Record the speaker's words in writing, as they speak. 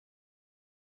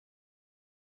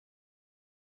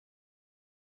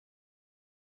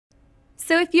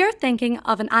So if you're thinking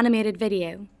of an animated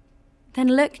video, then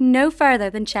look no further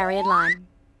than Cherry and Lime.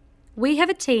 We have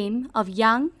a team of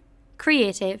young,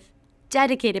 creative,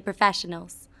 dedicated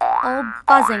professionals, all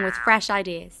buzzing with fresh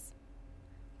ideas.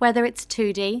 Whether it's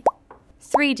 2D,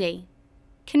 3D,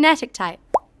 Kinetic Type,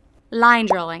 line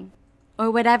drawing,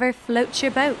 or whatever floats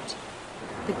your boat,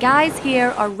 the guys here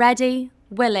are ready,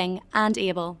 willing, and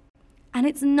able. And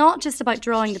it's not just about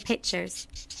drawing the pictures.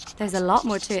 There's a lot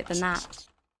more to it than that.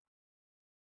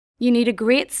 You need a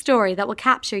great story that will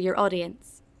capture your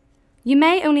audience. You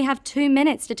may only have 2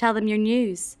 minutes to tell them your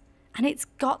news, and it's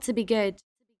got to be good.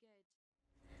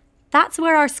 That's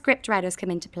where our script writers come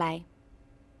into play.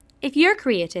 If you're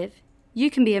creative,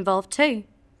 you can be involved too.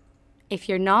 If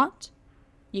you're not,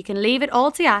 you can leave it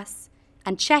all to us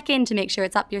and check in to make sure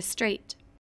it's up your street.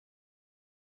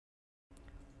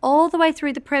 All the way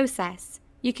through the process,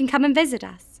 you can come and visit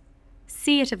us,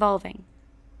 see it evolving.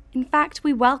 In fact,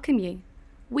 we welcome you.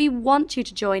 We want you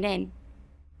to join in.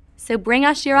 So bring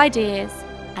us your ideas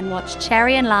and watch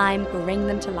Cherry and Lime bring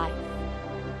them to life.